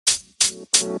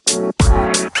Hello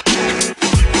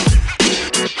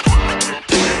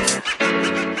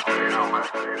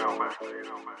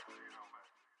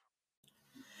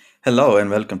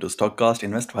and welcome to Stockcast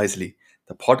Invest Wisely,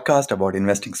 the podcast about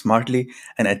investing smartly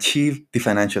and achieve the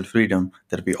financial freedom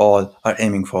that we all are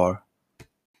aiming for.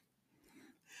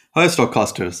 Hi,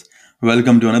 Stockcasters.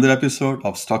 Welcome to another episode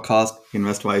of Stockcast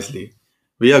Invest Wisely.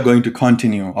 We are going to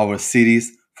continue our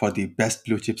series for the best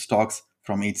blue chip stocks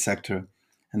from each sector.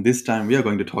 And this time we are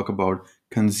going to talk about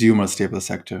consumer staple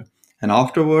sector. And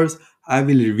afterwards, I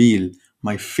will reveal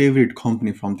my favorite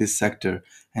company from this sector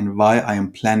and why I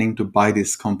am planning to buy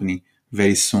this company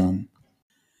very soon.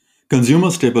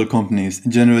 Consumer staple companies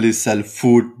generally sell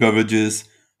food, beverages,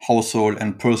 household,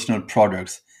 and personal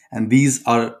products. And these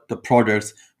are the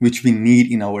products which we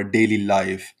need in our daily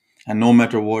life. And no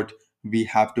matter what, we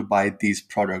have to buy these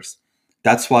products.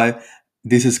 That's why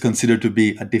this is considered to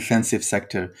be a defensive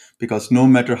sector because no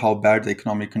matter how bad the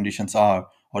economic conditions are,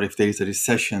 or if there is a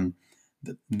recession,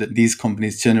 these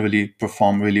companies generally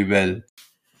perform really well.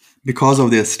 Because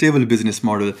of their stable business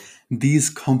model,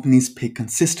 these companies pay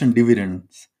consistent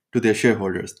dividends to their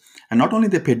shareholders. And not only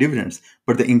they pay dividends,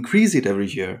 but they increase it every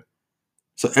year.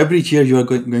 So every year you are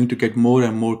going to get more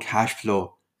and more cash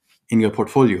flow in your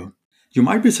portfolio. You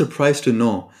might be surprised to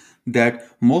know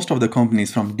that most of the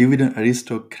companies from dividend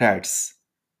aristocrats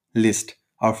list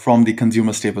are from the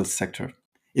consumer staples sector.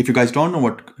 If you guys don't know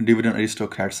what dividend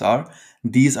aristocrats are,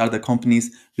 these are the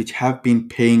companies which have been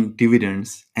paying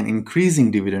dividends and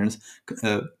increasing dividends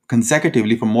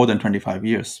consecutively for more than 25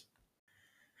 years.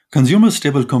 Consumer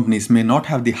staple companies may not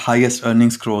have the highest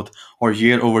earnings growth or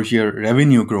year over year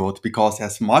revenue growth because,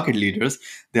 as market leaders,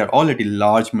 they are already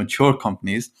large, mature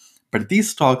companies. But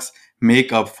these stocks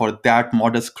make up for that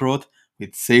modest growth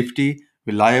with safety,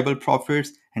 reliable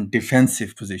profits, and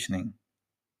defensive positioning.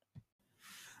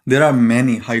 There are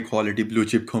many high quality blue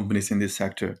chip companies in this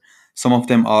sector. Some of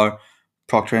them are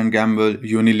Procter and Gamble,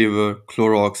 Unilever,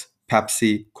 Clorox,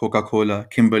 Pepsi, Coca-Cola,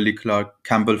 Kimberly-Clark,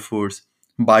 Campbell Foods,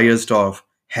 Beiersdorf,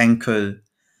 Henkel.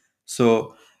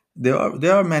 So there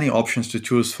are many options to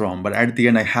choose from, but at the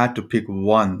end I had to pick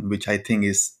one which I think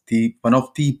is the one of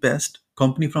the best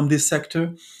company from this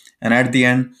sector. And at the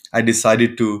end I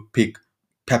decided to pick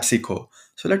PepsiCo.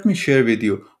 So let me share with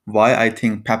you why I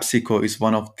think PepsiCo is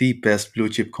one of the best blue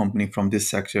chip company from this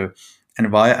sector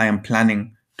and why I am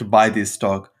planning to buy this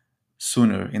stock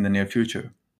sooner in the near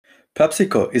future.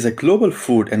 PepsiCo is a global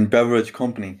food and beverage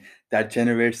company that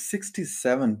generates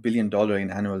 $67 billion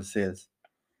in annual sales.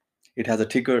 It has a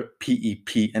ticker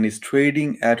PEP and is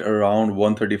trading at around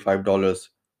 $135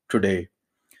 today.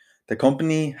 The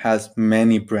company has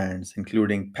many brands,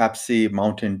 including Pepsi,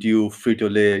 Mountain Dew,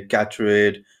 Frito-Lay,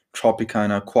 Gatorade,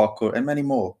 Tropicana, Quaker, and many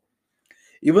more.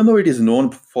 Even though it is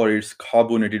known for its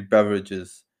carbonated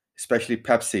beverages, especially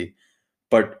Pepsi,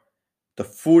 but the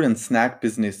food and snack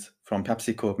business from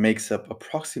PepsiCo makes up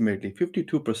approximately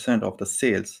 52% of the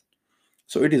sales.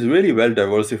 So it is really well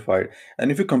diversified.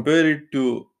 And if you compare it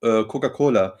to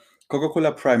Coca-Cola,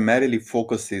 Coca-Cola primarily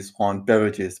focuses on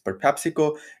beverages, but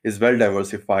PepsiCo is well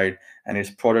diversified and its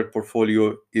product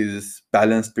portfolio is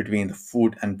balanced between the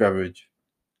food and beverage.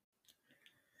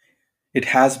 It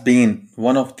has been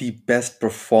one of the best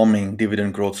performing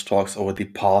dividend growth stocks over the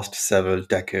past several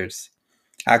decades.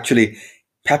 Actually,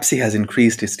 Pepsi has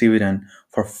increased its dividend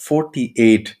for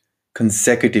 48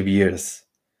 consecutive years.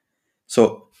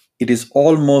 So it is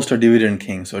almost a dividend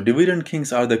king. So dividend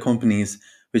kings are the companies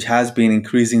which has been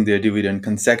increasing their dividend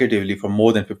consecutively for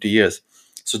more than 50 years.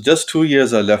 So just 2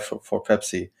 years are left for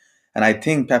Pepsi. And I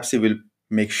think Pepsi will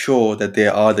make sure that they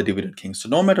are the dividend kings. So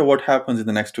no matter what happens in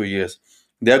the next 2 years,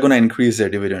 they're going to increase their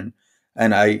dividend.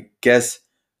 And I guess,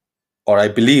 or I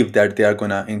believe that they are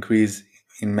going to increase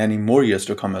in many more years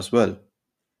to come as well.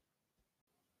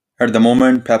 At the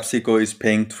moment, PepsiCo is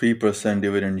paying 3%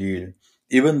 dividend yield,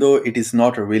 even though it is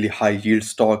not a really high yield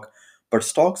stock. But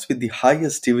stocks with the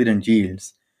highest dividend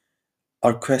yields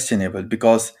are questionable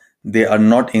because they are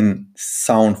not in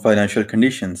sound financial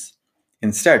conditions.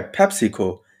 Instead,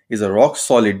 PepsiCo is a rock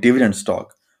solid dividend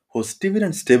stock whose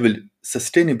dividend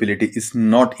sustainability is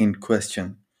not in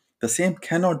question. The same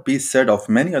cannot be said of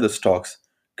many other stocks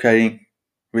carrying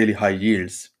really high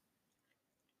yields.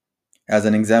 As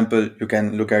an example, you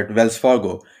can look at Wells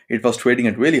Fargo. It was trading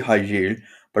at really high yield,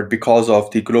 but because of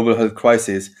the global health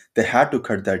crisis, they had to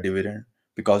cut that dividend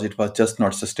because it was just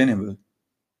not sustainable.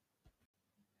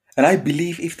 And I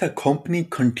believe if the company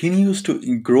continues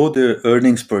to grow their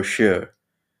earnings per share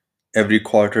every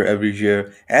quarter, every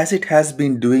year, as it has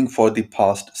been doing for the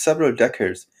past several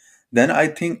decades, then I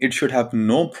think it should have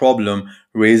no problem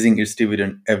raising its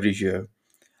dividend every year.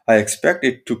 I expect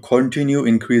it to continue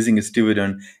increasing its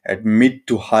dividend at mid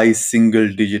to high single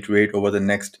digit rate over the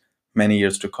next many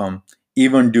years to come,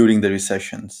 even during the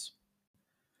recessions.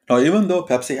 Now, even though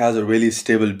Pepsi has a really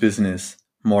stable business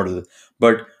model,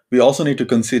 but we also need to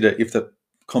consider if the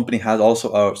company has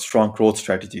also a strong growth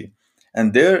strategy.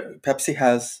 And there, Pepsi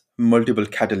has multiple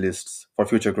catalysts for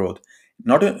future growth,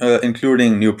 not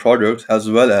including new products as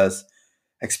well as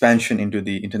expansion into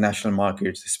the international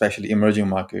markets, especially emerging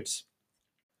markets.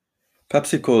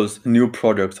 PepsiCo's new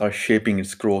products are shaping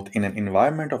its growth in an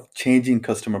environment of changing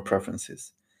customer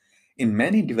preferences. In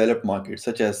many developed markets,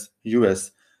 such as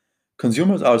US,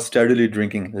 consumers are steadily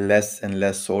drinking less and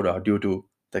less soda due to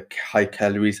the high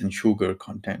calories and sugar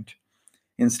content.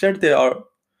 Instead, they are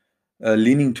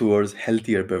leaning towards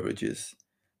healthier beverages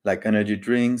like energy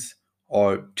drinks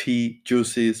or tea,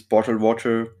 juices, bottled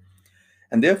water.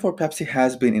 And therefore, Pepsi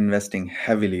has been investing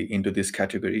heavily into this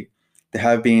category. They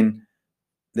have been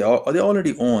they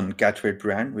already own Gatorade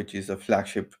brand, which is a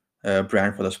flagship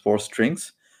brand for the sports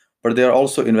drinks, but they are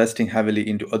also investing heavily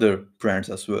into other brands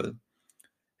as well,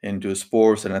 into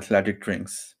sports and athletic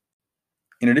drinks.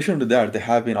 In addition to that, they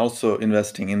have been also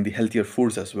investing in the healthier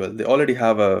foods as well. They already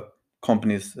have a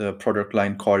company's product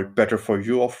line called Better for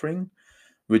You offering,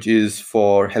 which is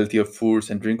for healthier foods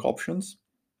and drink options,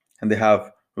 and they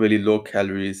have really low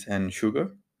calories and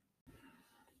sugar.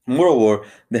 Moreover,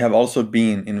 they have also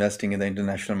been investing in the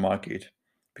international market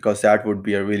because that would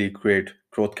be a really great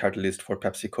growth catalyst for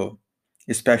PepsiCo,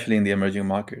 especially in the emerging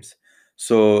markets.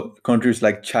 So, countries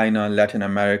like China, Latin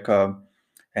America,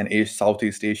 and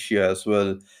Southeast Asia as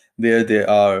well, there they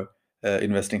are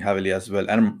investing heavily as well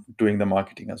and doing the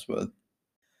marketing as well.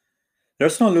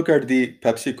 Let's now look at the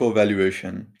PepsiCo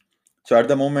valuation. So, at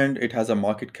the moment, it has a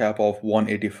market cap of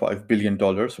 $185 billion,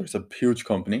 so it's a huge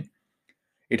company.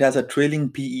 It has a trailing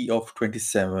PE of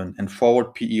 27 and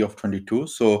forward PE of 22.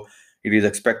 So it is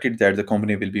expected that the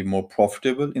company will be more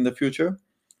profitable in the future.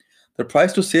 The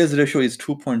price to sales ratio is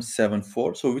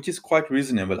 2.74, so which is quite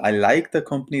reasonable. I like the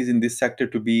companies in this sector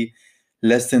to be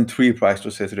less than 3 price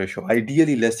to sales ratio,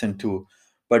 ideally less than 2.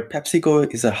 But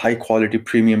PepsiCo is a high quality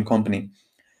premium company,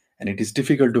 and it is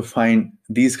difficult to find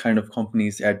these kind of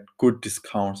companies at good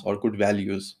discounts or good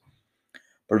values.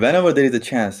 But whenever there is a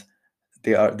chance,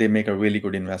 they make a really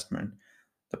good investment.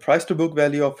 The price to book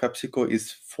value of PepsiCo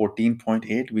is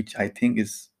 14.8, which I think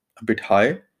is a bit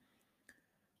high.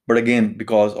 But again,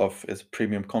 because of its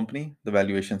premium company, the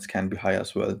valuations can be high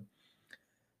as well.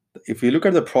 If you look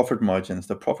at the profit margins,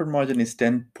 the profit margin is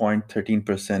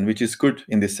 10.13%, which is good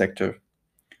in this sector.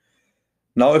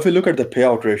 Now, if you look at the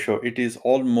payout ratio, it is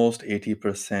almost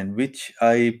 80%, which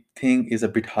I think is a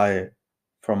bit high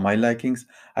from my likings.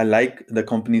 I like the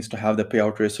companies to have the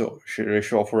payout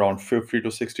ratio of around 50 to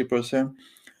 60%.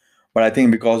 But I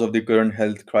think because of the current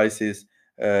health crisis,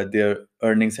 their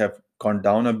earnings have gone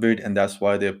down a bit, and that's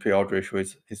why their payout ratio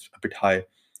is a bit high.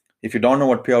 If you don't know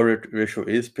what ratio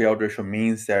is, payout ratio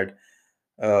means that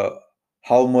uh,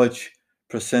 how much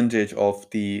percentage of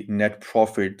the net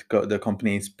profit the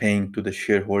company is paying to the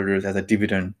shareholders as a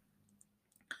dividend.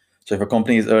 So if a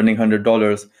company is earning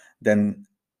 $100, then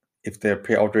if their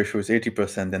payout ratio is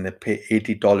 80%, then they pay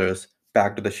 $80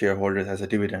 back to the shareholders as a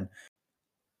dividend.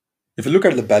 If you look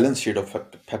at the balance sheet of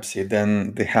Pepsi,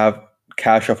 then they have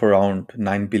cash of around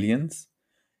 9 billions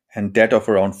and debt of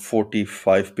around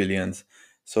 45 billions.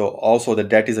 So also the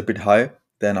debt is a bit high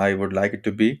than I would like it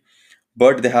to be,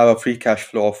 but they have a free cash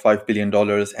flow of $5 billion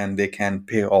and they can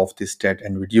pay off this debt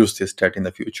and reduce this debt in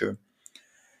the future.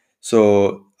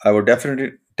 So I would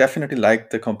definitely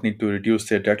like the company to reduce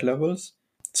their debt levels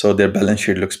so their balance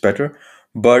sheet looks better.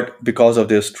 But because of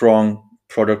their strong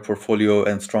product portfolio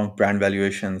and strong brand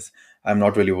valuations, I'm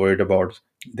not really worried about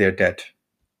their debt.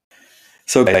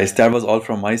 So, guys, that was all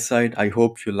from my side. I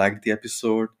hope you liked the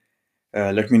episode.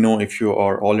 Let me know if you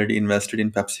are already invested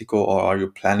in PepsiCo or are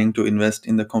you planning to invest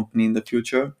in the company in the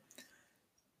future.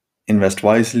 Invest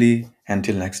wisely.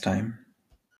 Until next time.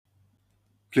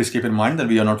 Please keep in mind that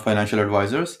we are not financial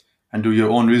advisors and do your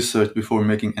own research before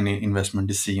making any investment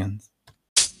decisions.